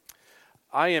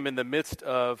I am in the midst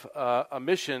of a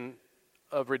Mission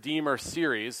of Redeemer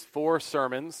series, 4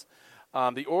 sermons.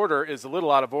 The order is a little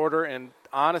out of order, and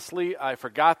honestly, I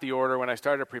forgot the order when I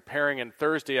started preparing, and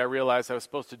Thursday I realized I was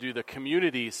supposed to do the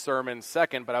community sermon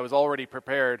second, but I was already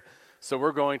prepared, so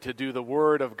we're going to do the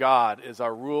Word of God as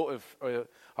our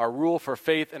rule for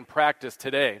faith and practice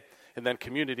today, and then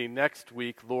community next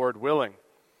week, Lord willing.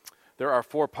 There are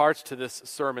 4 parts to this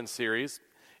sermon series,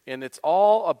 and it's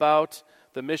all about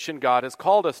the mission God has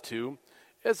called us to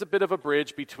as a bit of a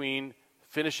bridge between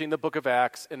finishing the book of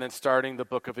Acts and then starting the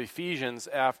book of Ephesians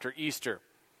after Easter.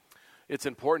 It's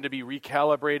important to be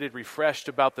recalibrated, refreshed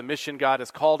about the mission God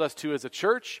has called us to as a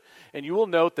church, and you will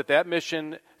note that that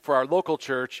mission for our local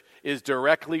church is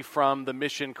directly from the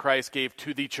mission Christ gave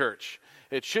to the church.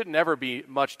 It should never be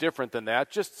much different than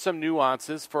that, just some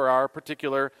nuances for our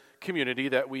particular community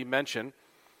that we mention.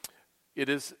 It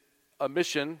is a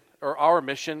mission, or our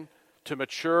mission, to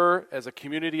mature as a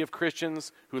community of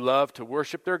Christians who love to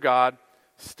worship their God,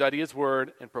 study His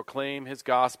Word, and proclaim His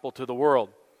gospel to the world.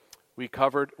 We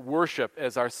covered worship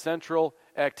as our central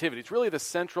activity. It's really the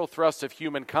central thrust of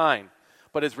humankind.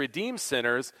 But as redeemed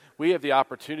sinners, we have the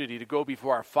opportunity to go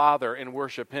before our Father and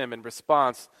worship Him in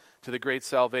response to the great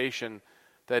salvation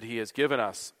that He has given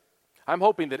us. I'm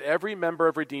hoping that every member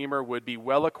of Redeemer would be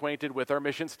well acquainted with our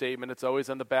mission statement. It's always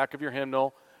on the back of your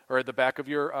hymnal or at the back of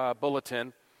your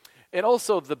bulletin, and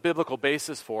also the biblical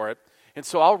basis for it. And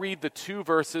so I'll read the 2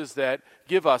 verses that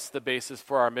give us the basis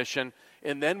for our mission,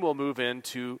 and then we'll move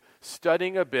into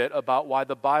studying a bit about why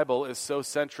the Bible is so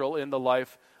central in the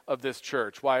life of this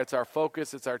church, why it's our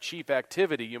focus, it's our chief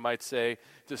activity, you might say,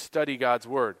 to study God's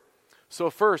Word. So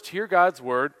first, hear God's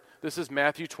Word. This is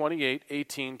Matthew 28,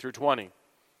 18 through 20.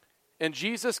 And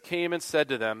Jesus came and said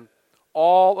to them,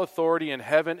 "All authority in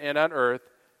heaven and on earth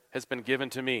has been given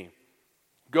to me.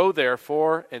 Go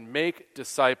therefore and make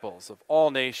disciples of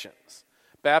all nations,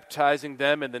 baptizing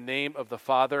them in the name of the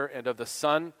Father and of the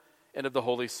Son and of the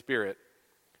Holy Spirit,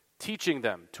 teaching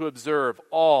them to observe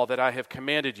all that I have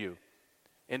commanded you.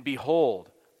 And behold,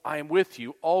 I am with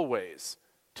you always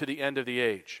to the end of the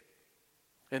age."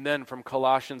 And then from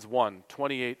Colossians 1,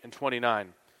 28 and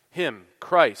 29, Him,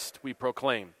 Christ, we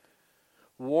proclaim,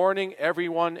 warning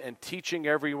everyone and teaching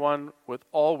everyone with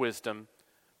all wisdom,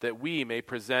 that we may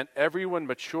present everyone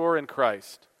mature in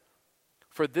Christ.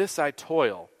 For this I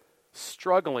toil,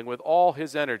 struggling with all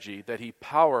His energy that He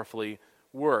powerfully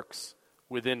works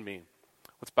within me.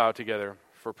 Let's bow together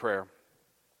for prayer.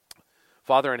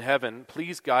 Father in heaven,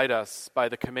 please guide us by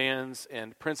the commands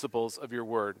and principles of your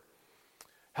word.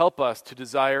 Help us to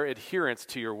desire adherence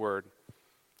to your word.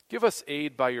 Give us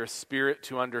aid by your Spirit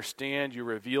to understand your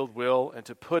revealed will and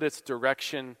to put its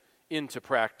direction into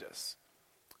practice.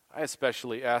 I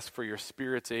especially ask for your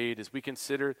Spirit's aid as we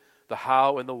consider the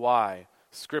how and the why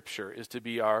Scripture is to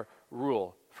be our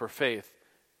rule for faith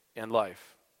and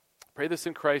life. Pray this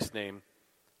in Christ's name.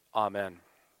 Amen.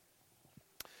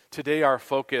 Today our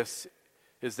focus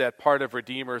is that part of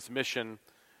Redeemer's mission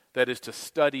that is to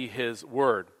study His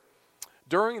Word.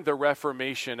 During the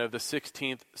Reformation of the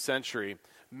 16th century,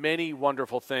 many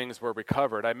wonderful things were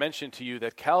recovered. I mentioned to you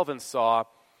that Calvin saw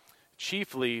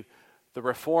chiefly the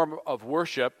reform of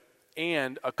worship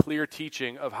and a clear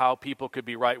teaching of how people could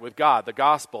be right with God, the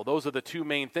gospel. Those are the 2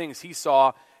 main things he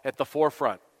saw at the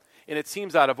forefront. And it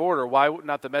seems out of order. Why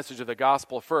not the message of the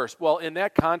gospel first? Well, in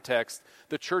that context,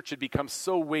 the church had become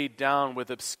so weighed down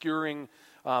with obscuring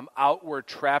outward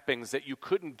trappings that you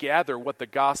couldn't gather what the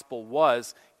gospel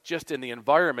was just in the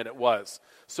environment it was.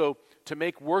 So to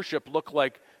make worship look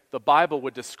like the Bible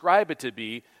would describe it to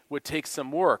be would take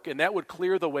some work, and that would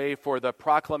clear the way for the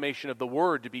proclamation of the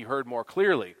word to be heard more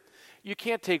clearly. You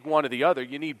can't take one or the other.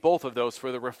 You need both of those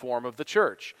for the reform of the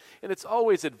church. And it's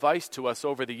always advice to us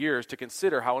over the years to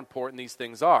consider how important these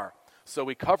things are. So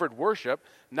we covered worship.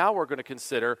 Now we're going to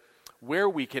consider where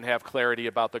we can have clarity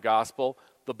about the gospel,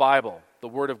 the Bible, the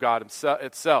Word of God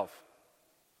itself.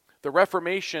 The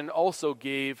Reformation also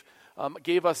gave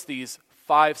us these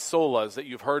 5 solas that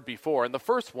you've heard before. And the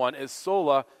first one is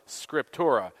sola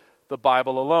scriptura, the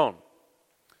Bible alone.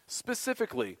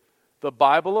 Specifically, the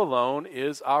Bible alone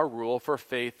is our rule for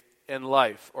faith and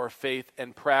life, or faith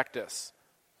and practice.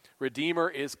 Redeemer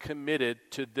is committed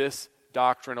to this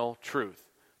doctrinal truth.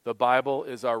 The Bible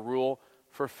is our rule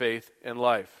for faith and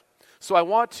life. So I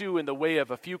want to, in the way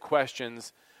of a few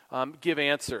questions, give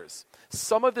answers.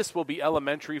 Some of this will be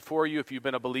elementary for you if you've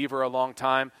been a believer a long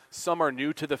time. Some are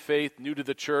new to the faith, new to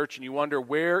the church, and you wonder,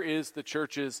 where is the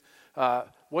church's,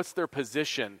 what's their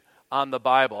position on the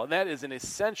Bible? And that is an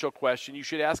essential question you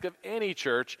should ask of any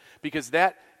church, because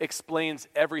that explains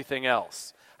everything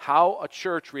else. How a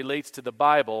church relates to the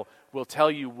Bible will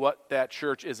tell you what that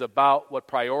church is about, what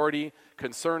priority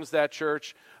concerns that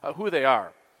church, who they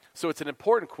are. So it's an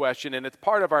important question, and it's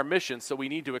part of our mission, so we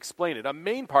need to explain it. A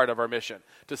main part of our mission,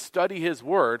 to study His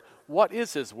Word. What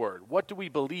is His Word? What do we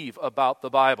believe about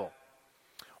the Bible?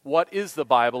 What is the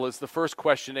Bible is the first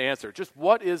question to answer. Just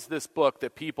what is this book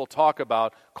that people talk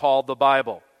about called the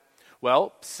Bible?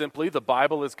 Well, simply, the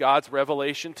Bible is God's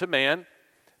revelation to man,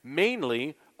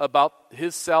 mainly about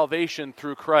His salvation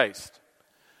through Christ.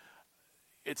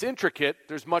 It's intricate,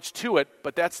 there's much to it,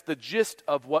 but that's the gist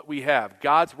of what we have.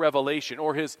 God's revelation,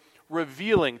 or His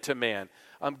revealing to man,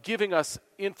 giving us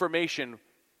information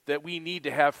that we need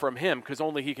to have from Him, because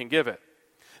only He can give it.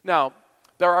 Now,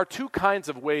 there are two kinds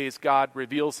of ways God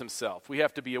reveals Himself. We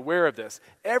have to be aware of this.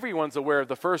 Everyone's aware of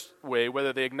the first way,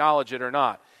 whether they acknowledge it or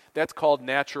not. That's called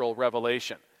natural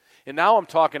revelation. And now I'm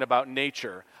talking about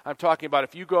nature. I'm talking about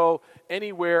if you go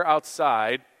anywhere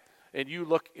outside and you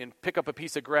look and pick up a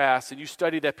piece of grass and you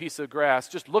study that piece of grass,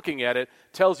 just looking at it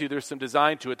tells you there's some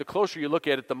design to it. The closer you look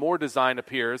at it, the more design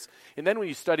appears. And then when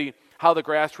you study how the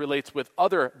grass relates with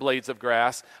other blades of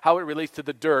grass, how it relates to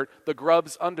the dirt, the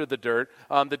grubs under the dirt,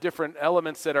 the different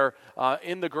elements that are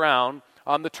in the ground,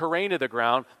 the terrain of the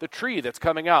ground, the tree that's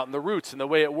coming out, and the roots, and the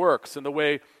way it works, and the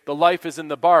way the life is in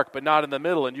the bark but not in the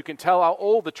middle. And you can tell how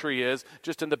old the tree is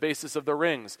just in the basis of the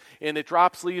rings. And it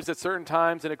drops leaves at certain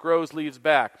times, and it grows leaves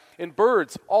back. And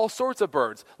birds, all sorts of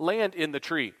birds, land in the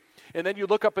tree. And then you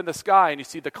look up in the sky, and you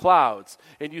see the clouds,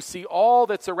 and you see all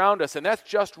that's around us. And that's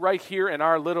just right here in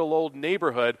our little old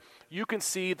neighborhood. You can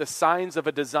see the signs of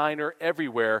a designer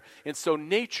everywhere. And so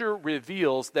nature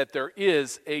reveals that there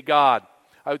is a God.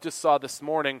 I just saw this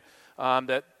morning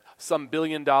that some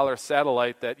billion-dollar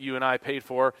satellite that you and I paid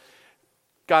for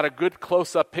got a good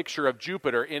close-up picture of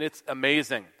Jupiter, and it's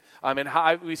amazing.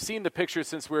 We've seen the pictures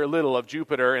since we were little of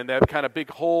Jupiter and that kind of big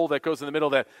hole that goes in the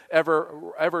middle, that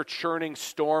ever-churning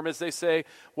storm, as they say.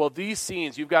 Well, these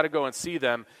scenes, you've got to go and see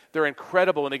them. They're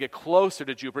incredible when they get closer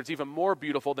to Jupiter. It's even more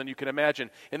beautiful than you can imagine.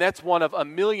 And that's one of a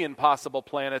million possible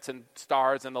planets and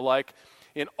stars and the like.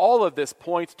 And all of this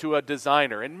points to a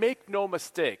designer. And make no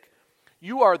mistake,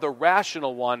 you are the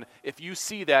rational one if you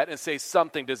see that and say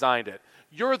something designed it.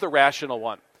 You're the rational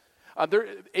one.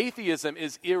 Atheism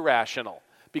is irrational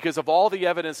because of all the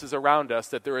evidences around us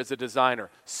that there is a designer.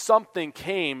 Something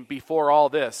came before all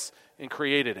this and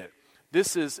created it.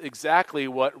 This is exactly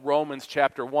what Romans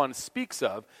chapter 1 speaks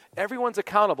of. Everyone's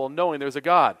accountable knowing there's a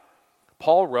God.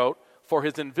 Paul wrote, "For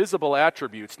His invisible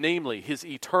attributes, namely His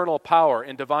eternal power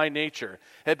and divine nature,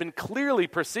 have been clearly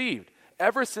perceived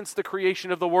ever since the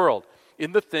creation of the world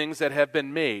in the things that have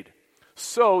been made.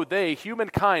 So they,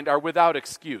 humankind, are without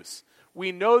excuse."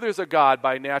 We know there's a God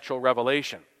by natural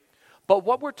revelation. But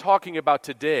what we're talking about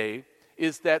today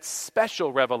is that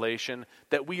special revelation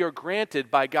that we are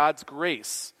granted by God's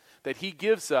grace, that He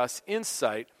gives us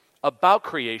insight about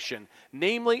creation,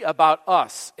 namely about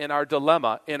us and our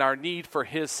dilemma and our need for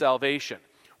His salvation.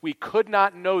 We could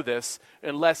not know this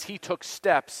unless He took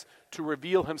steps to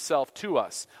reveal Himself to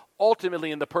us,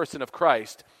 ultimately in the person of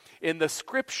Christ. In the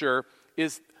Scripture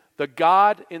is the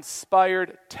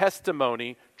God-inspired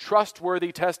testimony,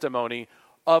 trustworthy testimony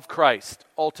of Christ,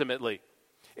 ultimately.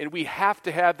 And we have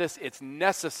to have this. It's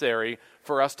necessary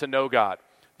for us to know God.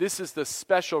 This is the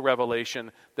special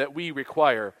revelation that we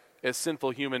require as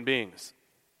sinful human beings.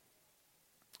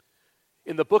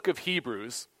 In the book of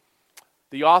Hebrews,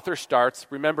 the author starts,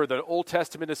 remember the Old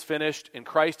Testament is finished and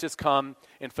Christ has come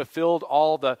and fulfilled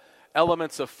all the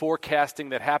elements of forecasting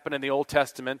that happened in the Old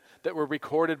Testament that were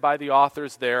recorded by the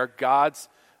authors there, God's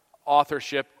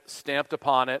authorship stamped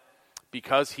upon it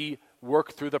because He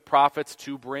worked through the prophets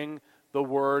to bring the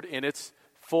word in its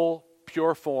full,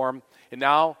 pure form. And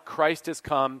now Christ has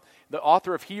come. The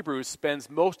author of Hebrews spends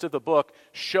most of the book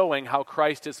showing how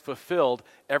Christ has fulfilled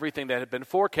everything that had been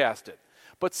forecasted.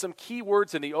 But some key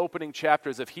words in the opening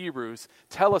chapters of Hebrews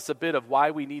tell us a bit of why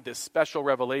we need this special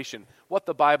revelation, what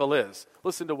the Bible is.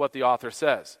 Listen to what the author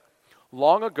says.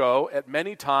 "Long ago, at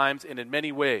many times and in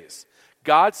many ways,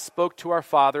 God spoke to our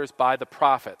fathers by the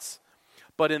prophets.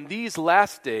 But in these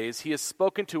last days, He has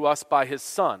spoken to us by His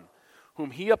Son,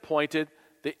 whom He appointed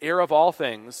the heir of all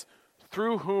things,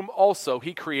 through whom also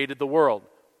He created the world.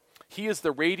 He is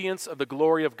the radiance of the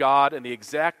glory of God and the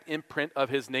exact imprint of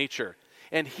His nature.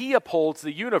 And He upholds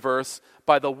the universe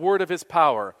by the word of His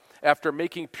power. After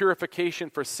making purification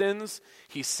for sins,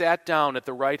 He sat down at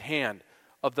the right hand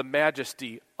of the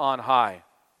Majesty on high."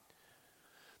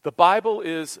 The Bible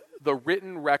is the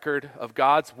written record of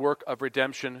God's work of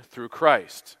redemption through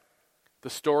Christ. The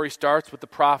story starts with the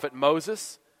prophet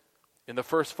Moses in the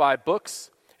first 5 books,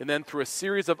 and then through a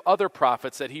series of other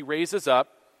prophets that he raises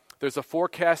up, There's a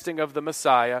forecasting of the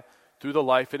Messiah through the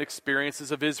life and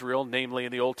experiences of Israel, namely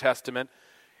in the Old Testament,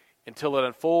 until it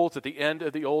unfolds at the end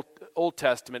of the Old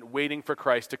Testament, waiting for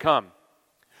Christ to come.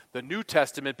 The New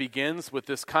Testament begins with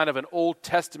this kind of an Old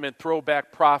Testament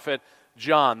throwback prophet,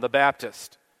 John the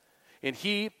Baptist. And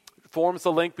he forms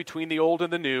the link between the Old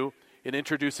and the New and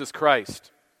introduces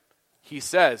Christ. He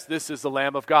says, this is the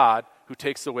Lamb of God who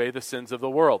takes away the sins of the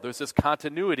world. There's this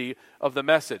continuity of the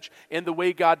message and the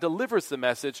way God delivers the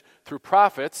message through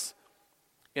prophets.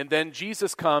 And then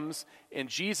Jesus comes and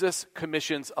Jesus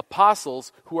commissions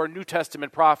apostles who are New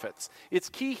Testament prophets. It's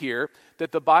key here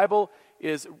that the Bible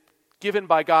is given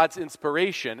by God's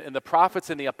inspiration, and the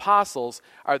prophets and the apostles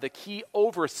are the key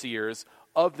overseers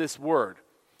of this word.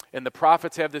 And the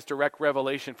prophets have this direct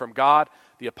revelation from God,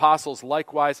 the apostles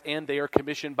likewise, and they are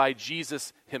commissioned by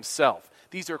Jesus himself.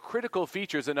 These are critical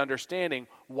features in understanding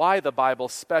why the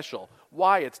Bible's special,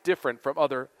 why it's different from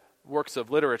other works of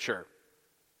literature.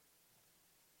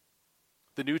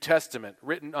 The New Testament,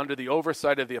 written under the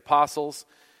oversight of the apostles,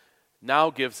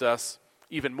 now gives us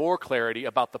even more clarity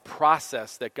about the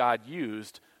process that God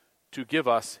used to give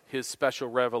us his special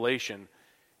revelation,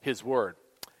 his word.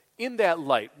 In that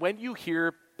light, when you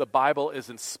hear the Bible is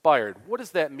inspired, what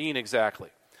does that mean exactly?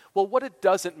 Well, what it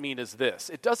doesn't mean is this.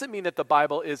 It doesn't mean that the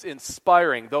Bible is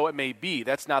inspiring, though it may be.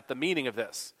 That's not the meaning of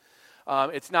this.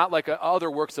 It's not like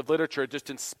other works of literature just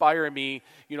inspire me.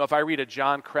 You know, if I read a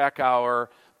John Krakauer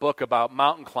book about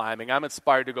mountain climbing, I'm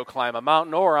inspired to go climb a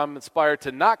mountain, or I'm inspired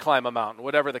to not climb a mountain,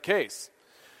 whatever the case.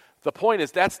 The point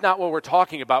is, that's not what we're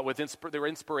talking about with the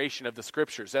inspiration of the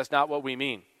Scriptures. That's not what we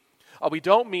mean. We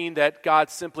don't mean that God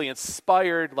simply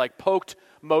inspired, like poked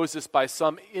Moses by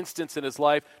some instance in his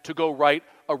life to go write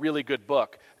a really good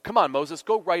book. Come on, Moses,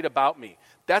 go write about me.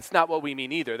 That's not what we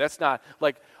mean either. That's not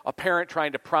like a parent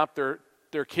trying to prompt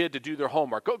their kid to do their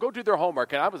homework. Go do their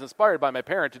homework, and I was inspired by my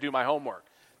parent to do my homework.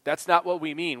 That's not what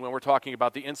we mean when we're talking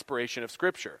about the inspiration of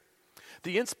Scripture.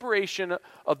 The inspiration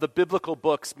of the biblical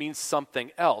books means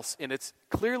something else, and it's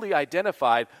clearly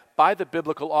identified by the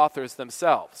biblical authors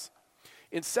themselves.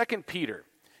 In 2 Peter,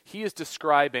 he is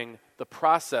describing the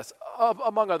process of,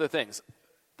 among other things,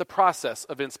 the process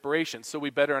of inspiration, so we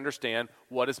better understand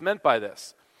what is meant by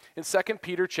this. In 2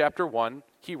 Peter chapter 1,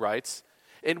 he writes,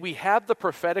 "And we have the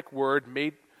prophetic word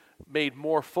made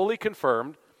more fully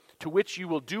confirmed, to which you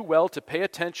will do well to pay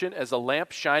attention as a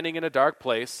lamp shining in a dark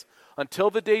place, until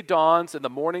the day dawns and the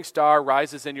morning star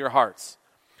rises in your hearts.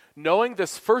 Knowing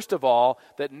this, first of all,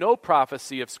 that no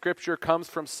prophecy of Scripture comes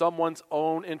from someone's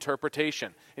own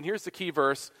interpretation." And here's the key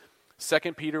verse,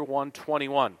 2 Peter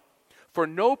 1:21. "For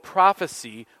no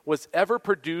prophecy was ever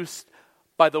produced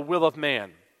by the will of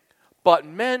man, but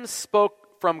men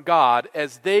spoke from God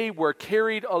as they were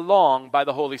carried along by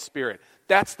the Holy Spirit."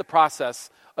 That's the process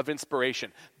of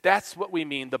inspiration. That's what we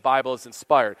mean the Bible is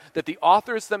inspired. That the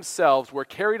authors themselves were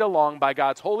carried along by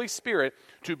God's Holy Spirit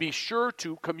to be sure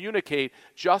to communicate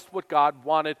just what God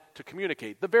wanted to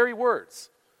communicate. The very words,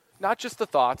 not just the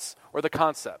thoughts or the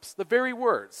concepts, the very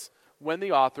words when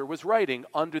the author was writing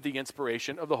under the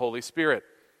inspiration of the Holy Spirit.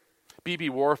 B.B.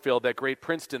 Warfield, that great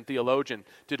Princeton theologian,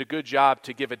 did a good job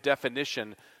to give a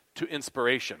definition to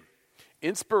inspiration.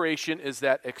 Inspiration is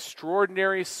that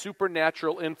extraordinary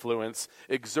supernatural influence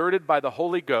exerted by the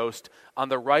Holy Ghost on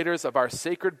the writers of our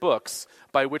sacred books,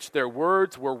 by which their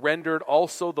words were rendered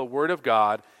also the Word of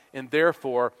God, and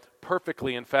therefore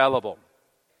perfectly infallible.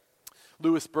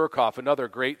 Louis Berkhoff, another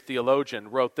great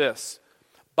theologian, wrote this: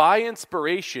 "By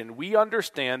inspiration, we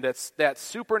understand that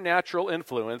supernatural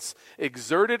influence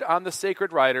exerted on the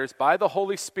sacred writers by the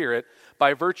Holy Spirit,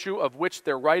 by virtue of which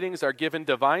their writings are given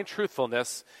divine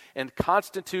truthfulness and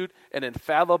constitute an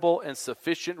infallible and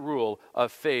sufficient rule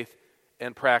of faith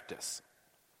and practice."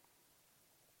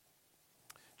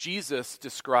 Jesus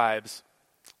describes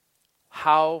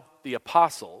how the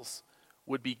apostles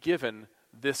would be given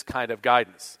this kind of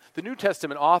guidance. The New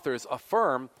Testament authors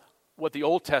affirm what the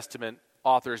Old Testament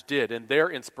authors did in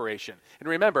their inspiration. And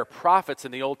remember, prophets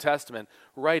in the Old Testament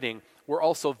writing were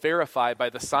also verified by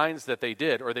the signs that they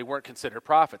did, or they weren't considered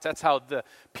prophets. That's how the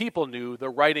people knew the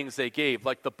writings they gave,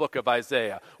 like the book of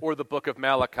Isaiah or the book of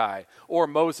Malachi or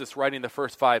Moses writing the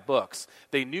first 5 books.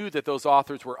 They knew that those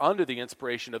authors were under the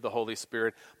inspiration of the Holy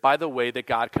Spirit by the way that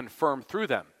God confirmed through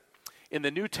them. In the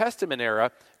New Testament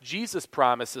era, Jesus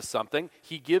promises something.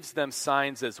 He gives them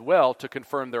signs as well to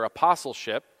confirm their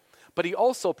apostleship. But he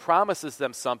also promises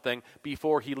them something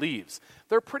before he leaves.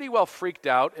 They're pretty well freaked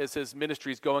out as his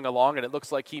ministry is going along, and it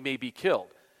looks like he may be killed.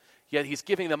 Yet he's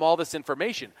giving them all this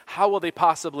information. How will they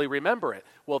possibly remember it?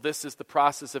 Well, this is the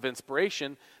process of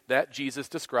inspiration that Jesus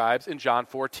describes in John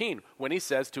 14, when he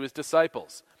says to his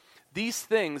disciples, these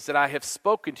things that I have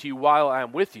spoken to you while I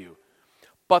am with you.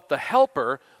 But the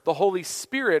Helper, the Holy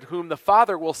Spirit, whom the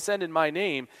Father will send in my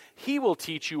name, he will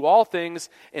teach you all things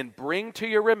and bring to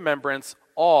your remembrance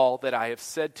all that I have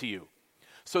said to you.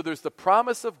 So there's the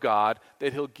promise of God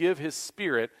that he'll give his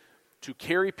Spirit to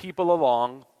carry people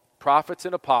along, prophets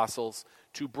and apostles,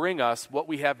 to bring us what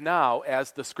we have now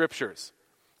as the Scriptures,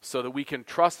 so that we can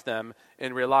trust them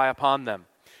and rely upon them.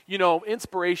 You know,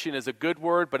 inspiration is a good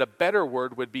word, but a better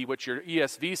word would be what your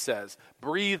ESV says,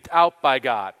 breathed out by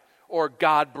God, or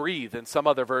God breathed in some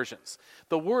other versions.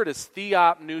 The word is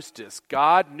theopneustos,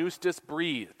 God pneustos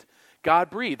breathed. God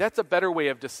breathed. That's a better way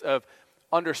of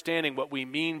understanding what we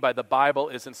mean by the Bible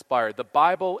is inspired. The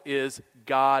Bible is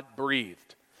God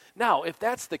breathed. Now, if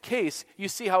that's the case, you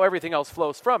see how everything else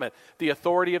flows from it. The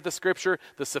authority of the Scripture,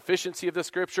 the sufficiency of the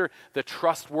Scripture, the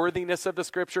trustworthiness of the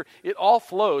Scripture, it all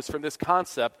flows from this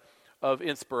concept of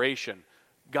inspiration,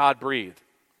 God breathed.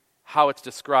 How it's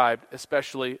described,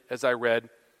 especially as I read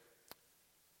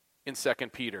in 2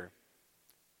 Peter.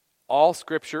 All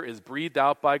Scripture is breathed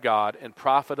out by God and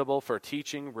profitable for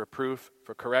teaching, reproof,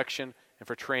 for correction, and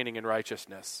for training in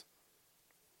righteousness.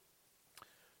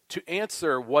 To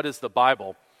answer what is the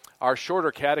Bible, our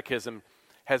shorter catechism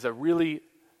has a really,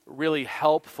 really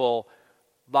helpful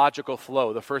logical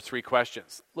flow, the first three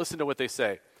questions. Listen to what they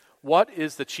say. What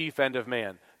is the chief end of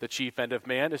man? The chief end of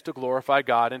man is to glorify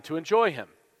God and to enjoy him.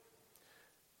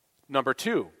 Number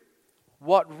two,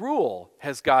 what rule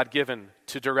has God given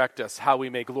to direct us how we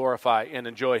may glorify and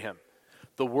enjoy him?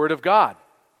 The Word of God,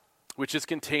 which is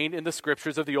contained in the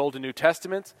Scriptures of the Old and New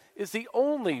Testaments, is the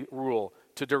only rule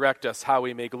to direct us how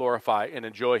we may glorify and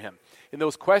enjoy him. In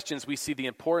those questions, we see the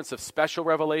importance of special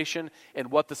revelation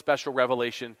and what the special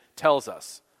revelation tells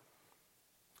us.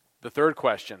 The third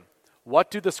question, what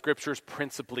do the Scriptures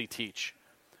principally teach?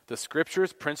 The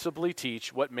Scriptures principally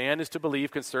teach what man is to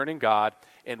believe concerning God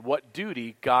and what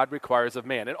duty God requires of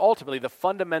man. And ultimately, the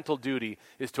fundamental duty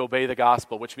is to obey the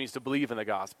gospel, which means to believe in the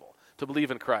gospel, to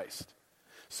believe in Christ.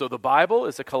 So the Bible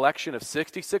is a collection of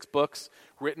 66 books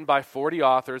written by 40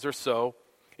 authors or so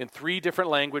in 3 different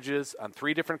languages on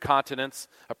 3 different continents,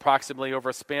 approximately over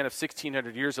a span of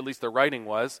 1,600 years, at least the writing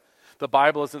was. The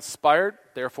Bible is inspired,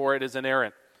 therefore it is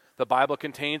inerrant. The Bible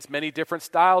contains many different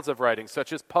styles of writing,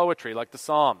 such as poetry, like the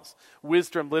Psalms,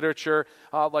 wisdom literature,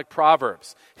 like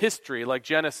Proverbs, history, like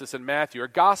Genesis and Matthew, or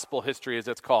gospel history, as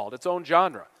it's called, its own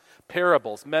genre,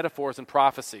 parables, metaphors, and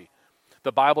prophecy.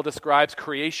 The Bible describes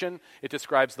creation, it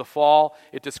describes the fall,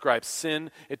 it describes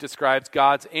sin, it describes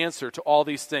God's answer to all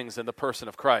these things in the person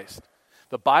of Christ.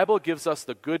 The Bible gives us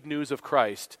the good news of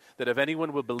Christ, that if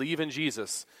anyone will believe in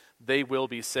Jesus, they will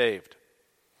be saved.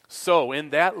 So,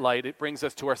 in that light, it brings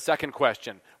us to our second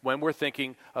question when we're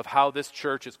thinking of how this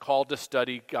church is called to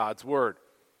study God's Word.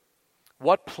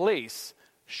 What place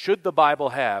should the Bible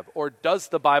have, or does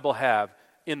the Bible have,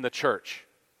 in the church?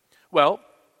 Well,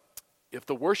 if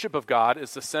the worship of God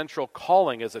is the central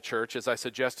calling as a church, as I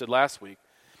suggested last week,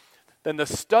 then the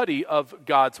study of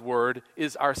God's Word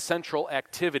is our central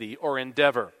activity or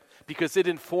endeavor, because it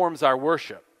informs our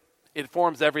worship. It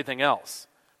informs everything else.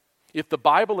 If the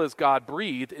Bible is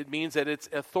God-breathed, it means that it's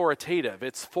authoritative.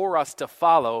 It's for us to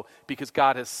follow because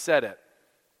God has said it.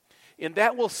 And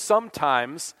that will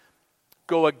sometimes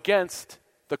go against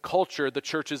the culture the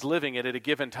church is living in at a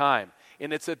given time.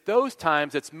 And it's at those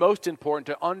times it's most important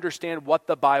to understand what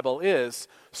the Bible is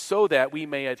so that we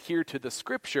may adhere to the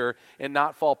Scripture and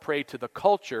not fall prey to the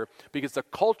culture, because the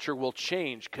culture will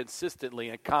change consistently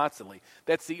and constantly.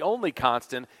 That's the only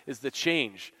constant, is the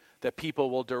change that people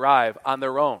will derive on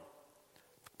their own,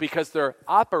 because they're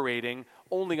operating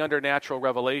only under natural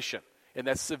revelation, and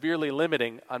that's severely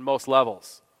limiting on most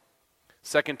levels.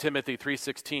 2 Timothy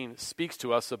 3:16 speaks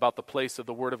to us about the place of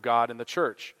the Word of God in the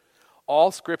church.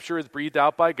 All Scripture is breathed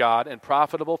out by God and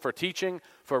profitable for teaching,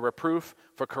 for reproof,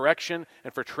 for correction,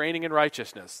 and for training in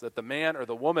righteousness, that the man or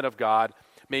the woman of God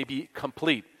may be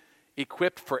complete,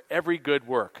 equipped for every good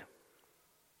work.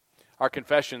 Our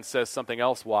confession says something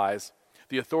else wise.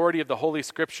 The authority of the Holy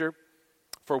Scripture,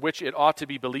 for which it ought to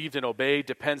be believed and obeyed,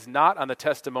 depends not on the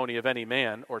testimony of any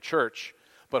man or church,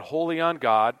 but wholly on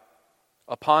God,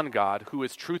 upon God, who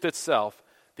is truth itself,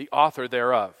 the author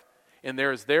thereof. And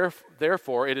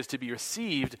therefore it is to be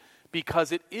received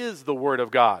because it is the Word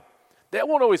of God. That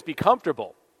won't always be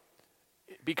comfortable,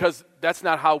 because that's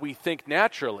not how we think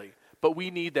naturally, but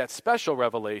we need that special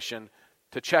revelation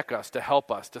to check us, to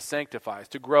help us, to sanctify us,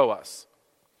 to grow us.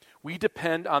 We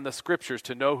depend on the Scriptures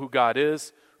to know who God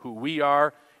is, who we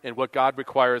are, and what God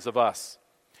requires of us.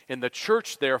 And the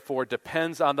church, therefore,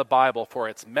 depends on the Bible for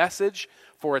its message,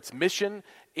 for its mission,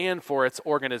 and for its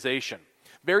organization.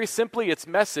 Very simply, its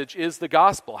message is the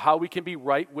gospel, how we can be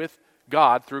right with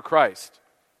God through Christ.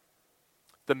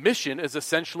 The mission is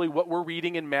essentially what we're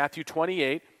reading in Matthew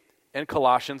 28 and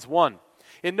Colossians 1.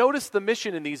 And notice the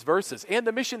mission in these verses, and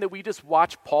the mission that we just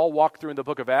watched Paul walk through in the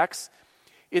book of Acts.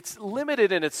 It's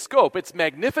limited in its scope. It's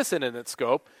magnificent in its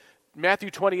scope.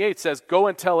 Matthew 28 says, go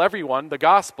and tell everyone the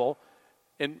gospel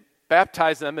and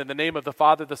baptize them in the name of the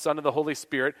Father, the Son, and the Holy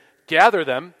Spirit. Gather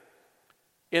them,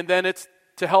 and then it's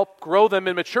to help grow them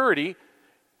in maturity,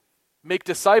 make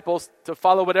disciples to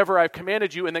follow whatever I've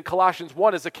commanded you. And then Colossians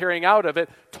 1 is the carrying out of it,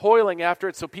 toiling after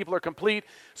it so people are complete.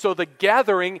 So the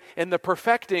gathering and the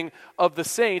perfecting of the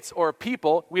saints or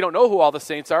people, we don't know who all the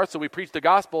saints are, so we preach the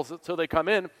gospel so they come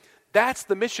in. That's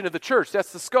the mission of the church.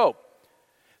 That's the scope.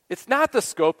 It's not the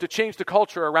scope to change the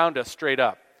culture around us straight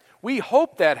up. We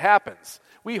hope that happens.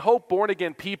 We hope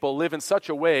born-again people live in such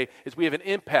a way as we have an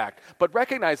impact. But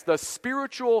recognize the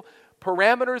spiritual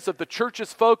parameters of the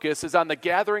church's focus is on the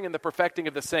gathering and the perfecting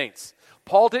of the saints.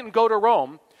 Paul didn't go to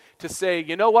Rome to say,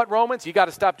 you know what, Romans, you got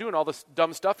to stop doing all this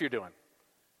dumb stuff you're doing.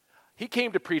 He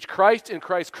came to preach Christ and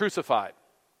Christ crucified.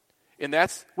 And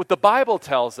that's what the Bible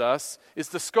tells us is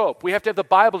the scope. We have to have the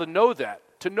Bible to know that,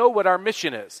 to know what our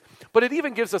mission is. But it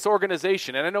even gives us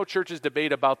organization. And I know churches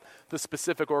debate about the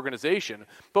specific organization,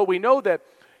 but we know that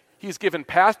he's given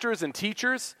pastors and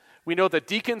teachers. We know that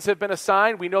deacons have been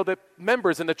assigned. We know that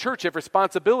members in the church have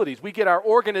responsibilities. We get our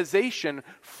organization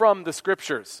from the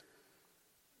Scriptures.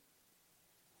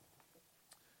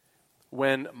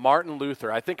 When Martin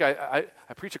Luther, I think I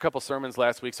preached a couple sermons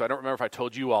last week, so I don't remember if I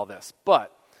told you all this,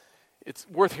 but it's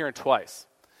worth hearing twice.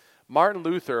 Martin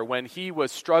Luther, when he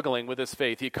was struggling with his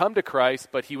faith, he'd come to Christ,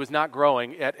 but he was not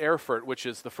growing at Erfurt, which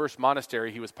is the first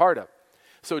monastery he was part of.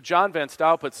 So John Van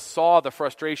Staupitz saw the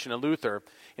frustration in Luther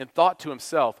and thought to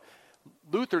himself,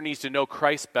 Luther needs to know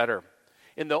Christ better.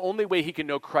 And the only way he can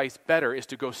know Christ better is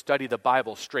to go study the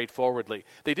Bible straightforwardly.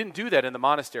 They didn't do that in the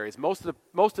monasteries. Most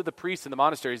of the priests in the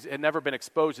monasteries had never been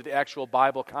exposed to the actual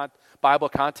Bible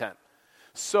content.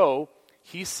 So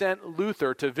he sent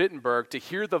Luther to Wittenberg to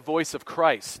hear the voice of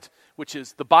Christ, which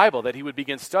is the Bible that he would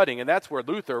begin studying. And that's where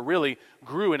Luther really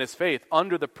grew in his faith,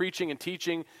 under the preaching and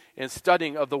teaching and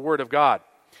studying of the Word of God.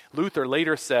 Luther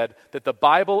later said that the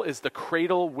Bible is the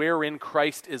cradle wherein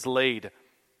Christ is laid.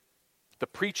 The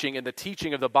preaching and the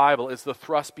teaching of the Bible is the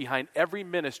thrust behind every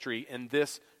ministry in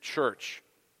this church.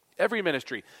 Every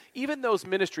ministry. Even those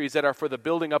ministries that are for the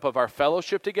building up of our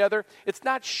fellowship together, it's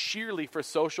not sheerly for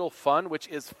social fun, which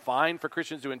is fine for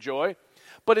Christians to enjoy,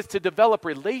 but it's to develop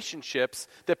relationships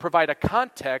that provide a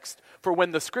context for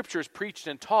when the Scripture is preached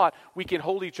and taught, we can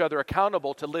hold each other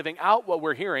accountable to living out what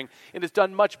we're hearing, and it's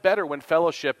done much better when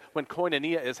fellowship, when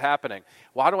koinonia is happening.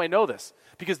 Well, how do I know this?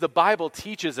 Because the Bible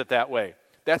teaches it that way.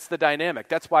 That's the dynamic.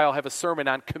 That's why I'll have a sermon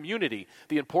on community.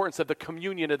 The importance of the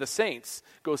communion of the saints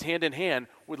goes hand in hand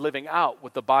with living out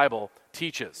what the Bible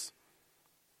teaches.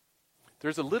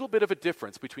 There's a little bit of a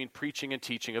difference between preaching and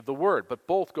teaching of the Word, but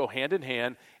both go hand in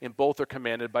hand and both are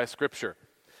commanded by Scripture.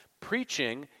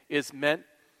 Preaching is meant,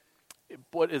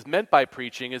 what is meant by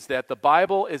preaching is that the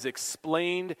Bible is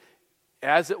explained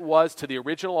as it was to the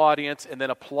original audience and then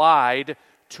applied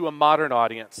to a modern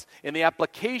audience. And the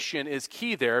application is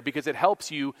key there because it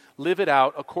helps you live it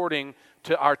out according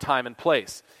to our time and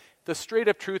place. The straight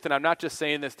up truth, and I'm not just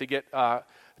saying this to get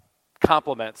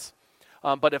compliments,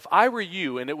 but if I were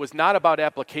you and it was not about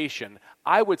application,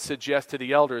 I would suggest to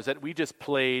the elders that we just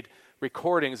played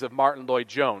recordings of Martin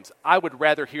Lloyd-Jones. I would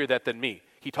rather hear that than me.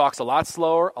 He talks a lot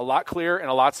slower, a lot clearer, and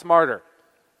a lot smarter.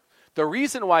 The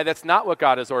reason why that's not what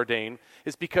God has ordained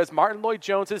is because Martin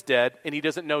Lloyd-Jones is dead and he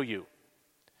doesn't know you.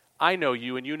 I know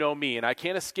you and you know me, and I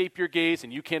can't escape your gaze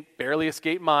and you can't barely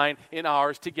escape mine and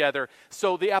ours together.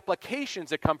 So the applications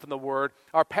that come from the Word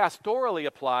are pastorally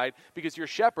applied because your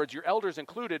shepherds, your elders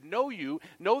included, know you,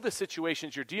 know the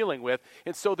situations you're dealing with,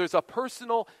 and so there's a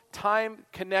personal,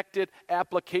 time-connected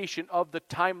application of the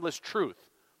timeless truth.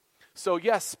 So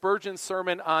yes, Spurgeon's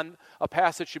sermon on a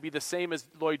passage should be the same as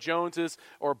Lloyd-Jones's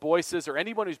or Boyce's or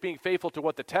anyone who's being faithful to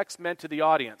what the text meant to the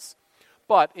audience.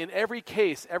 But in every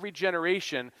case, every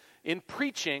generation, in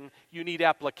preaching, you need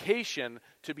application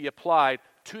to be applied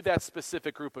to that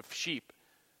specific group of sheep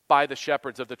by the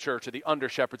shepherds of the church, or the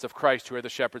under-shepherds of Christ who are the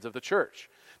shepherds of the church.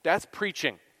 That's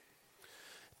preaching.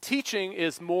 Teaching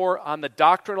is more on the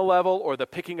doctrinal level or the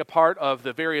picking apart of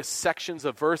the various sections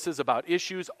of verses about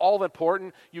issues, all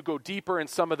important. You go deeper in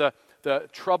some of the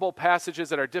trouble passages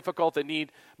that are difficult, that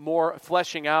need more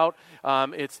fleshing out.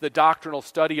 It's the doctrinal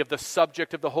study of the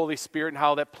subject of the Holy Spirit and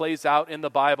how that plays out in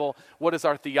the Bible. What is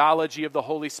our theology of the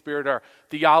Holy Spirit, our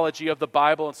theology of the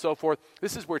Bible, and so forth.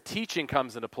 This is where teaching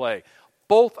comes into play.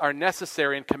 both are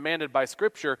necessary and commanded by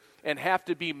Scripture and have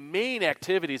to be main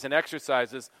activities and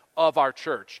exercises of our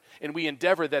church. And we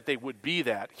endeavor that they would be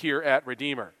that here at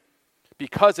Redeemer.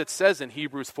 Because it says in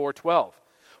Hebrews 4:12,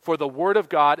 "For the word of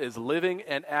God is living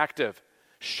and active,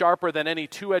 sharper than any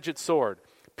two-edged sword,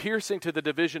 piercing to the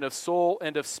division of soul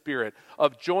and of spirit,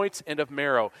 of joints and of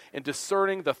marrow, and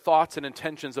discerning the thoughts and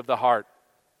intentions of the heart."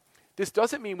 This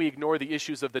doesn't mean we ignore the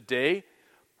issues of the day,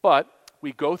 but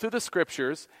we go through the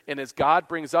Scriptures, and as God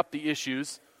brings up the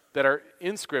issues that are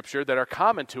in Scripture, that are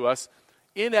common to us,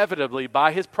 inevitably,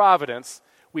 by His providence,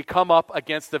 we come up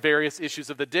against the various issues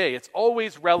of the day. It's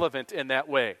always relevant in that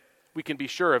way. We can be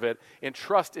sure of it and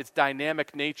trust its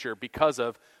dynamic nature because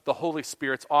of the Holy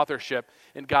Spirit's authorship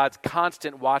and God's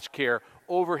constant watch care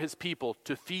over His people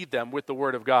to feed them with the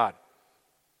Word of God.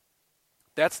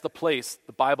 That's the place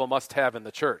the Bible must have in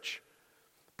the church.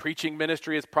 Preaching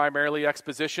ministry is primarily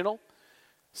expositional.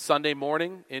 Sunday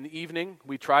morning and evening,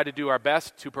 we try to do our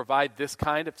best to provide this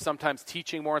kind of sometimes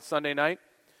teaching more on Sunday night.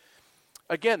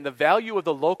 Again, the value of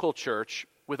the local church,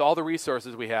 with all the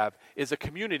resources we have, is a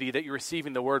community that you're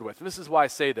receiving the word with. And this is why I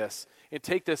say this, and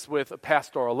take this with a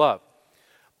pastoral love.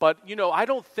 But, I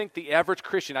don't think the average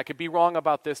Christian, I could be wrong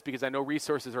about this because I know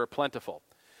resources are plentiful,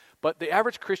 but the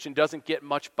average Christian doesn't get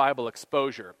much Bible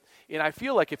exposure. And I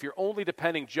feel like if you're only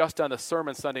depending just on a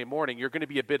sermon Sunday morning, you're going to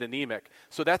be a bit anemic.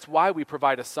 So that's why we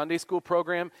provide a Sunday school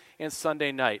program and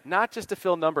Sunday night, not just to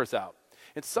fill numbers out.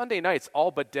 And Sunday night's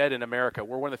all but dead in America.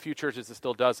 We're one of the few churches that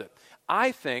still does it.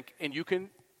 I think, and you can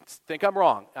think I'm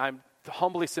wrong, I'm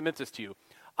humbly submit this to you,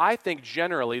 I think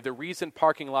generally the reason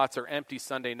parking lots are empty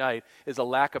Sunday night is a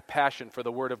lack of passion for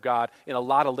the Word of God and a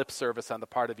lot of lip service on the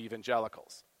part of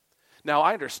evangelicals. Now,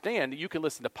 I understand that you can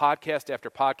listen to podcast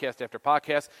after podcast after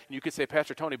podcast, and you could say,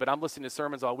 Pastor Tony, but I'm listening to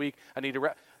sermons all week. I need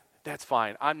to That's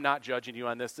fine. I'm not judging you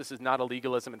on this. This is not a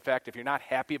legalism. In fact, if you're not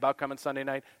happy about coming Sunday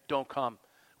night, don't come.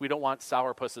 We don't want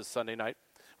sourpusses Sunday night.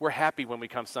 We're happy when we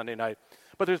come Sunday night.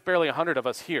 But there's barely 100 of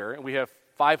us here, and we have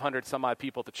 500 some odd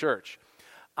people at the church.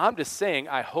 I'm just saying,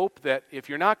 I hope that if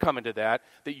you're not coming to that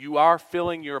you are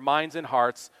filling your minds and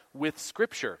hearts with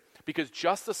Scripture. Because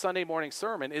just the Sunday morning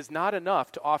sermon is not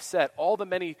enough to offset all the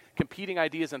many competing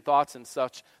ideas and thoughts and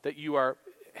such that you are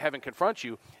having confront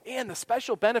you. And the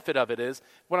special benefit of it is,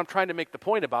 what I'm trying to make the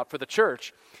point about for the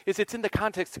church, is it's in the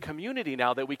context of community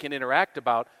now that we can interact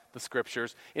about the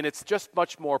Scriptures, and it's just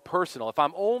much more personal. If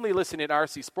I'm only listening to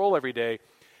R.C. Sproul every day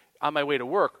on my way to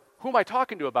work, who am I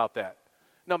talking to about that?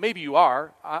 Now, maybe you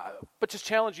are, but just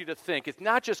challenge you to think. It's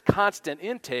not just constant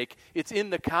intake. It's in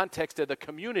the context of the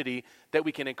community that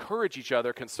we can encourage each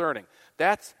other concerning.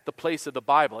 That's the place of the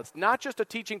Bible. It's not just a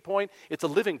teaching point. It's a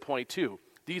living point, too.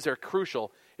 These are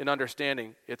crucial in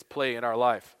understanding its play in our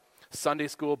life. Sunday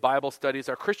school, Bible studies,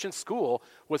 our Christian school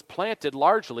was planted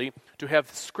largely to have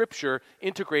Scripture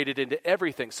integrated into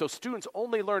everything. So students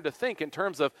only learn to think in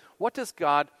terms of, what does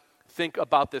God think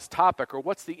about this topic, or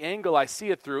what's the angle I see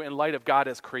it through in light of God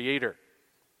as creator?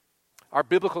 Our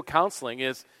biblical counseling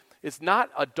is not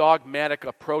a dogmatic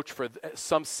approach for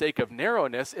some sake of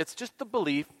narrowness. It's just the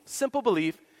belief, simple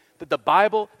belief, that the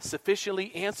Bible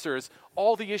sufficiently answers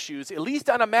all the issues, at least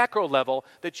on a macro level,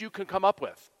 that you can come up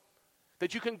with.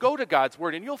 That you can go to God's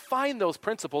Word and you'll find those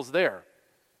principles there.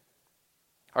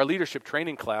 Our leadership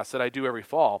training class that I do every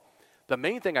fall, the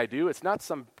main thing I do, it's not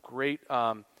some great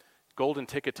golden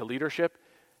ticket to leadership.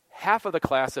 Half of the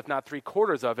class, if not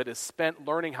 3/4 of it, is spent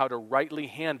learning how to rightly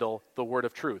handle the word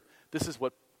of truth. This is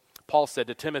what Paul said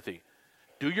to Timothy.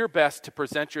 Do your best to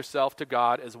present yourself to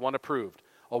God as one approved,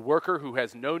 a worker who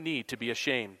has no need to be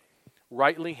ashamed,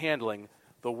 rightly handling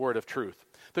the word of truth.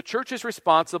 The church is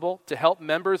responsible to help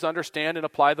members understand and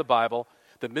apply the Bible.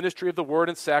 The ministry of the word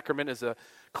and sacrament is a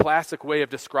classic way of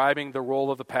describing the role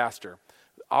of the pastor.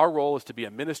 Our role is to be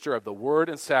a minister of the word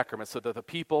and sacrament so that the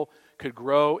people could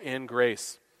grow in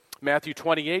grace. Matthew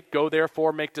 28, go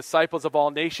therefore, make disciples of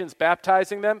all nations,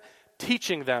 baptizing them,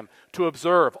 teaching them to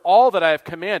observe all that I have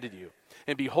commanded you.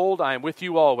 And behold, I am with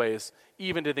you always,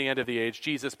 even to the end of the age.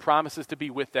 Jesus promises to be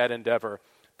with that endeavor.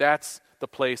 That's the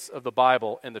place of the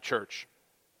Bible and the church.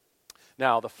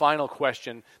 Now, the final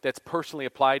question that's personally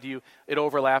applied to you, it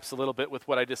overlaps a little bit with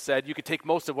what I just said. You could take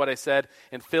most of what I said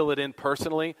and fill it in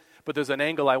personally, but there's an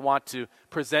angle I want to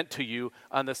present to you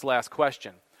on this last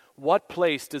question. What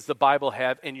place does the Bible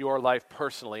have in your life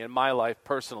personally, in my life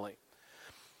personally?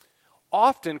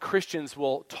 Often Christians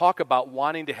will talk about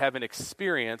wanting to have an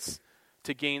experience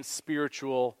to gain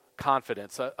spiritual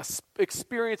confidence, a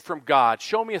experience from God.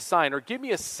 Show me a sign or give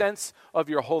me a sense of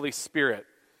your Holy Spirit.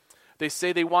 They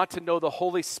say they want to know the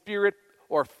Holy Spirit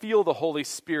or feel the Holy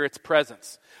Spirit's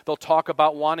presence. They'll talk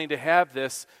about wanting to have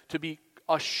this to be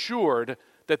assured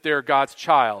that they're God's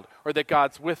child or that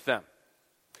God's with them.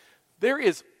 There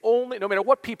is only, no matter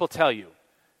what people tell you,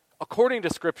 according to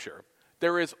Scripture,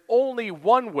 there is only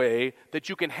one way that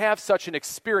you can have such an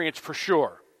experience for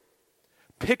sure.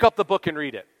 Pick up the book and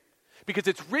read it. Because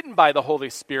it's written by the Holy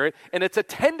Spirit and it's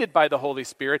attended by the Holy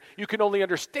Spirit. You can only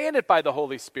understand it by the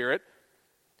Holy Spirit.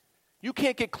 You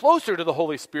can't get closer to the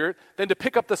Holy Spirit than to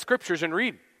pick up the Scriptures and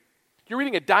read. You're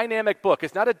reading a dynamic book.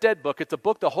 It's not a dead book. It's a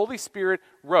book the Holy Spirit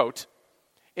wrote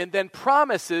and then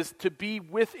promises to be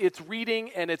with its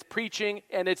reading and its preaching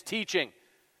and its teaching.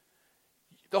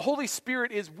 The Holy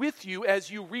Spirit is with you as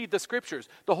you read the Scriptures.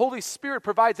 The Holy Spirit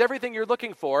provides everything you're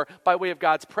looking for by way of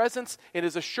God's presence and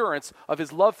His assurance of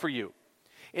His love for you.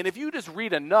 And if you just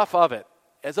read enough of it,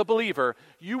 as a believer,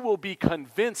 you will be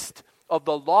convinced of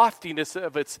the loftiness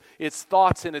of its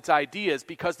thoughts and its ideas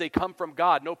because they come from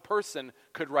God. No person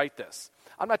could write this.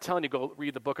 I'm not telling you to go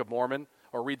read the Book of Mormon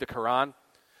or read the Quran,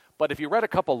 but if you read a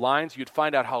couple lines, you'd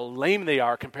find out how lame they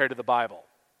are compared to the Bible.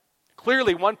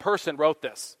 Clearly, one person wrote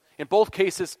this. In both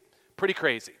cases, pretty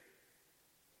crazy.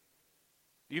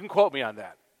 You can quote me on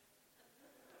that.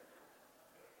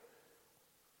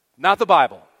 Not the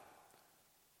Bible.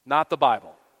 Not the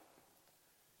Bible.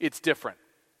 It's different.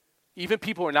 Even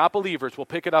people who are not believers will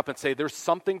pick it up and say there's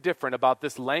something different about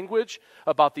this language,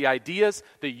 about the ideas,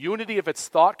 the unity of its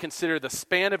thought, consider the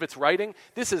span of its writing.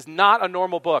 This is not a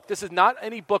normal book. This is not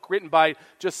any book written by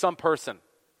just some person.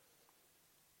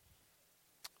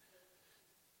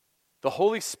 The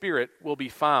Holy Spirit will be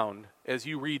found as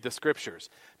you read the Scriptures.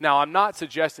 Now, I'm not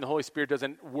suggesting the Holy Spirit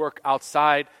doesn't work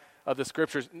outside of the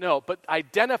Scriptures. No, but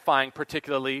identifying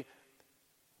particularly,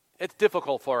 it's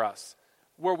difficult for us.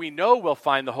 Where we know we'll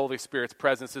find the Holy Spirit's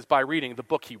presence is by reading the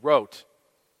book He wrote.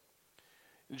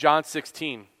 In John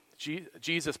 16,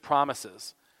 Jesus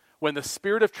promises, when the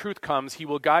Spirit of truth comes, He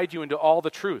will guide you into all the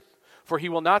truth. For He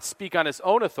will not speak on His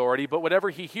own authority, but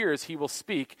whatever He hears, He will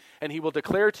speak, and He will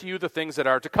declare to you the things that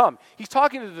are to come. He's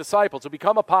talking to the disciples who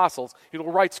become apostles. He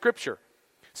will write Scripture.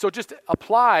 So just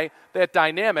apply that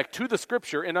dynamic to the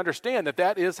Scripture and understand that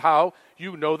that is how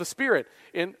you know the Spirit.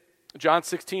 In John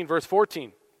 16, verse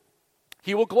 14,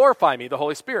 He will glorify me, the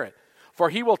Holy Spirit,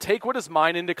 for He will take what is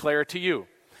mine and declare it to you.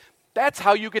 That's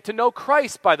how you get to know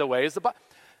Christ, by the way,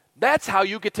 that's how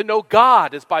you get to know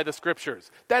God, is by the Scriptures.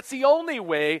 That's the only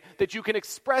way that you can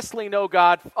expressly know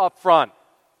God up front.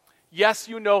 Yes,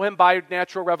 you know Him by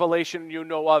natural revelation, you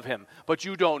know of Him, but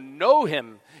you don't know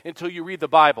Him until you read the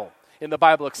Bible. And the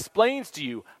Bible explains to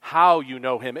you how you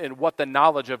know Him and what the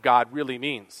knowledge of God really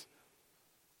means.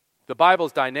 The Bible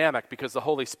is dynamic because the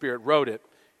Holy Spirit wrote it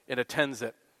and attends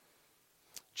it.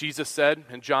 Jesus said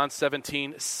in John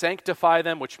 17, sanctify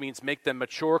them, which means make them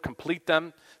mature, complete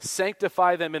them.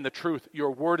 Sanctify them in the truth.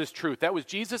 Your word is truth. That was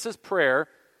Jesus' prayer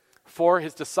for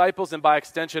His disciples and by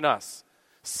extension us.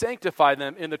 Sanctify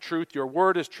them in the truth. Your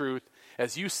word is truth.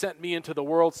 As you sent me into the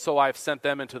world, so I have sent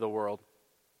them into the world.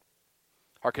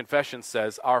 Our confession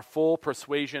says, our full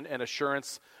persuasion and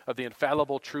assurance of the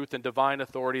infallible truth and divine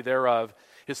authority thereof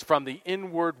is from the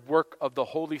inward work of the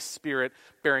Holy Spirit,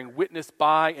 bearing witness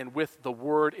by and with the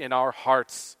word in our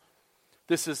hearts.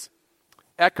 This is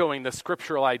echoing the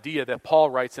scriptural idea that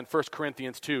Paul writes in 1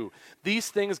 Corinthians 2. These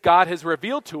things God has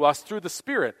revealed to us through the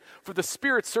Spirit, for the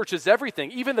Spirit searches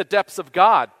everything, even the depths of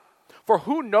God. For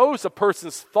who knows a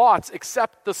person's thoughts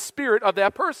except the spirit of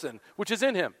that person, which is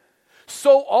in him?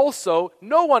 So also,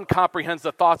 no one comprehends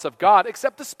the thoughts of God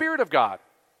except the Spirit of God.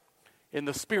 And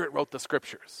the Spirit wrote the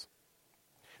Scriptures.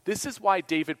 This is why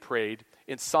David prayed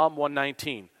in Psalm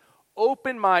 119,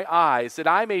 open my eyes that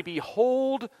I may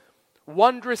behold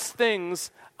wondrous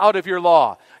things out of your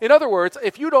law. In other words,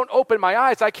 if you don't open my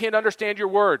eyes, I can't understand your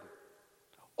word.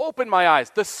 Open my eyes.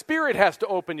 The Spirit has to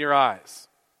open your eyes.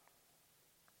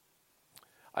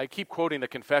 I keep quoting the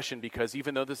confession because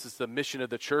even though this is the mission of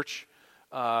the church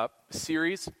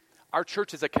series, our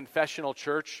church is a confessional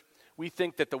church. We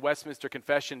think that the Westminster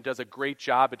Confession does a great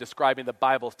job at describing the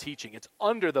Bible's teaching. It's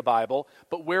under the Bible,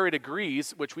 but where it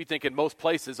agrees, which we think in most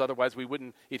places, otherwise we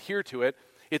wouldn't adhere to it,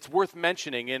 it's worth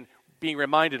mentioning and being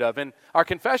reminded of. And our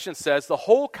confession says, the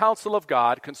whole counsel of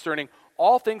God concerning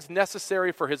all things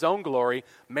necessary for His own glory,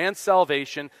 man's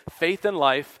salvation, faith and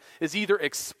life, is either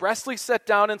expressly set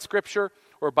down in Scripture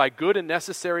or by good and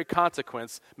necessary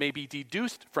consequence may be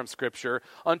deduced from Scripture,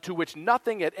 unto which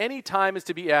nothing at any time is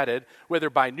to be added, whether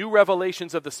by new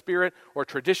revelations of the Spirit or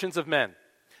traditions of men.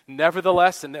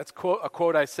 Nevertheless, and that's a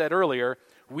quote I said earlier,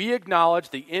 we acknowledge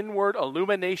the inward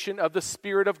illumination of the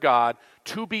Spirit of God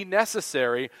to be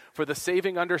necessary for the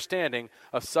saving understanding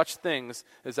of such things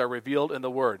as are revealed in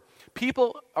the Word.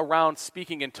 People around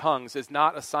speaking in tongues is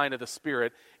not a sign of the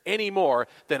Spirit any more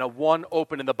than a one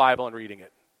open in the Bible and reading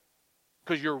it.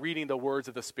 because you're reading the words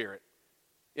of the Spirit.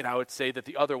 And I would say that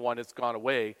the other one has gone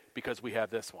away because we have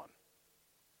this one,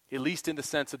 at least in the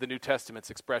sense of the New Testament's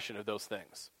expression of those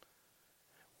things.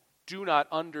 Do not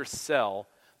undersell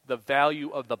the value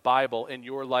of the Bible in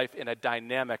your life in a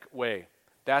dynamic way.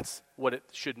 That's what it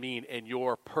should mean in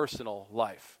your personal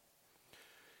life.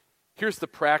 Here's the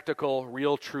practical,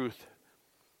 real truth.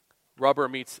 Rubber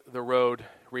meets the road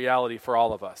reality for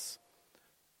all of us.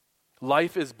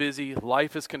 Life is busy.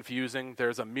 Life is confusing.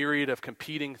 There's a myriad of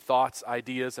competing thoughts,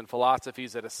 ideas, and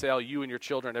philosophies that assail you and your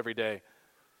children every day.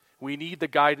 We need the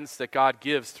guidance that God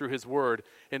gives through His Word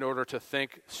in order to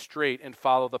think straight and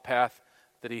follow the path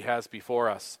that He has before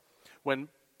us. When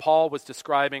Paul was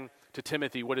describing to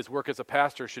Timothy what his work as a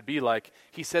pastor should be like,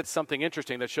 he said something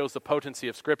interesting that shows the potency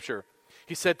of Scripture.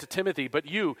 He said to Timothy, "But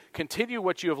you continue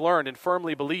what you have learned and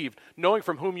firmly believed, knowing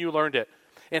from whom you learned it,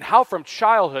 and how from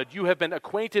childhood you have been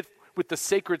acquainted with the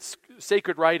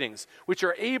sacred writings, which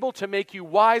are able to make you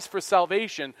wise for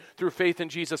salvation through faith in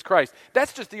Jesus Christ."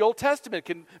 That's just the Old Testament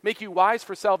can make you wise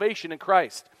for salvation in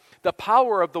Christ. The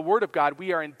power of the Word of God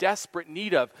we are in desperate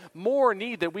need of, more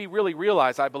need than we really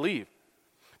realize, I believe.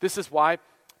 This is why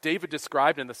David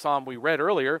described in the psalm we read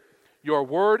earlier, "Your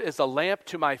word is a lamp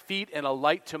to my feet and a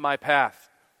light to my path."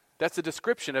 That's a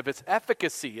description of its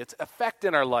efficacy, its effect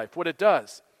in our life, what it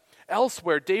does.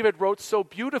 Elsewhere, David wrote so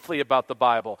beautifully about the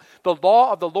Bible. The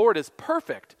law of the Lord is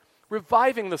perfect,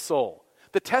 reviving the soul.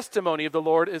 The testimony of the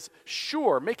Lord is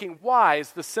sure, making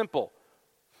wise the simple.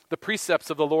 The precepts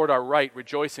of the Lord are right,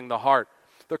 rejoicing the heart.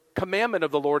 The commandment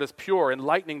of the Lord is pure,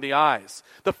 enlightening the eyes.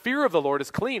 The fear of the Lord is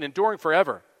clean, enduring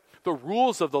forever. The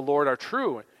rules of the Lord are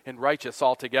true and righteous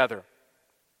altogether.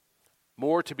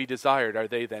 More to be desired are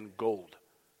they than gold,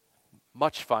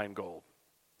 much fine gold,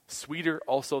 sweeter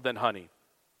also than honey,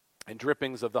 and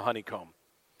drippings of the honeycomb.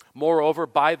 Moreover,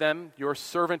 by them your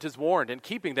servant is warned, and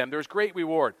keeping them there's great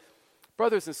reward.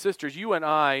 Brothers and sisters, you and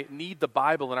I need the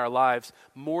Bible in our lives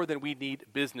more than we need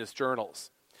business journals.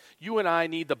 You and I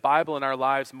need the Bible in our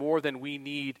lives more than we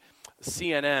need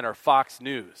CNN or Fox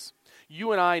News.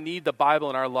 You and I need the Bible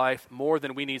in our life more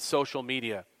than we need social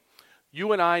media.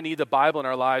 You and I need the Bible in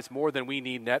our lives more than we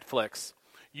need Netflix.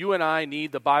 You and I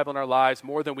need the Bible in our lives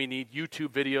more than we need YouTube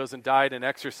videos and diet and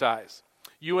exercise.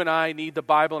 You and I need the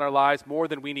Bible in our lives more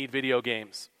than we need video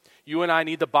games. You and I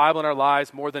need the Bible in our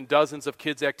lives more than dozens of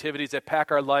kids' activities that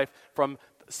pack our life from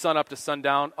sun up to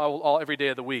sundown every day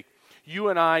of the week. You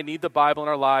and I need the Bible in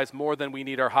our lives more than we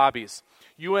need our hobbies.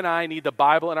 You and I need the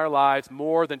Bible in our lives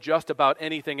more than just about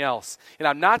anything else. And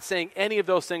I'm not saying any of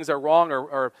those things are wrong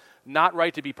or not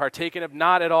right to be partaken of,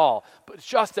 not at all. But it's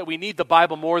just that we need the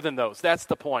Bible more than those. That's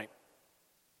the point.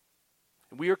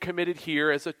 We are committed here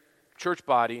as a church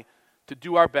body to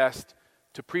do our best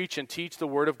to preach and teach the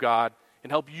Word of God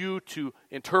and help you to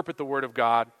interpret the Word of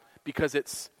God because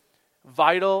it's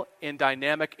vital and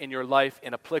dynamic in your life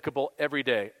and applicable every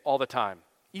day, all the time.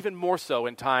 Even more so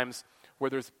in times where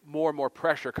there's more and more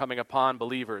pressure coming upon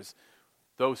believers,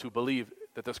 those who believe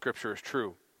that the Scripture is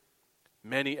true.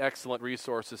 Many excellent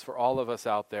resources for all of us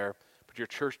out there, but your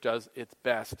church does its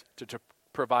best to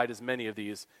provide as many of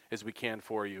these as we can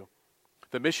for you.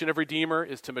 The mission of Redeemer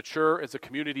is to mature as a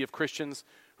community of Christians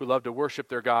who love to worship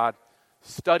their God,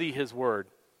 study His Word,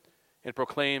 and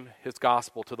proclaim His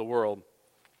gospel to the world.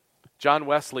 John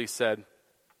Wesley said,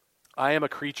 "I am a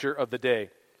creature of the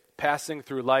day, passing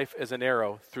through life as an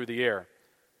arrow through the air.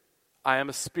 I am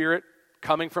a spirit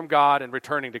coming from God and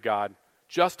returning to God,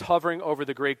 just hovering over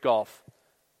the great gulf.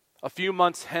 A few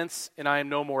months hence, and I am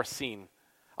no more seen.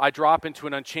 I drop into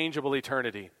an unchangeable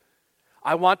eternity.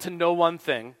 I want to know one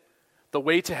thing, the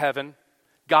way to heaven,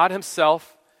 God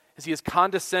Himself, as He has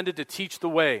condescended to teach the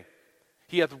way.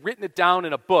 He hath written it down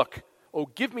in a book. Oh,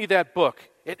 give me that book.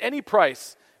 At any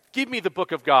price, give me the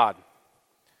book of God."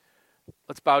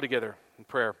 Let's bow together in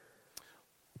prayer.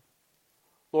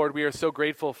 Lord, we are so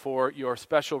grateful for your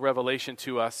special revelation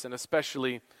to us, and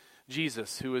especially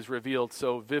Jesus, who is revealed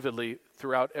so vividly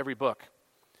throughout every book.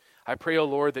 I pray, O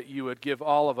Lord, that you would give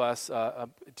all of us a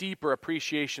deeper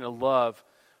appreciation and love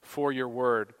for your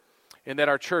word, and that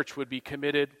our church would be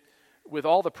committed with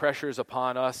all the pressures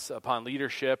upon us, upon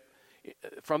leadership,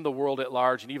 from the world at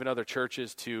large, and even other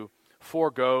churches, to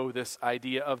forego this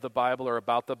idea of the Bible or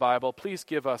about the Bible. Please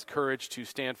give us courage to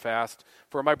stand fast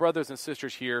for my brothers and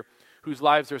sisters here whose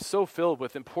lives are so filled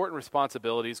with important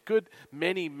responsibilities,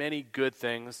 many, many good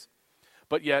things,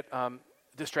 but yet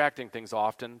distracting things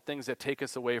often, things that take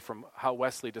us away from how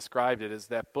Wesley described it as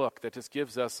that book that just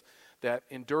gives us that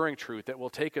enduring truth that will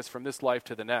take us from this life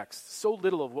to the next. So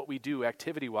little of what we do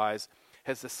activity-wise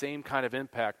has the same kind of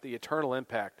impact, the eternal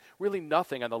impact, really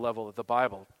nothing on the level that the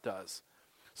Bible does.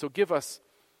 So give us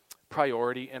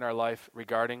priority in our life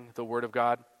regarding the Word of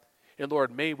God. And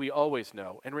Lord, may we always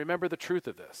know and remember the truth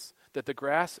of this, that the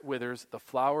grass withers, the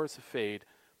flowers fade,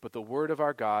 but the Word of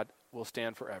our God will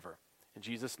stand forever. In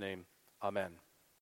Jesus' name, amen.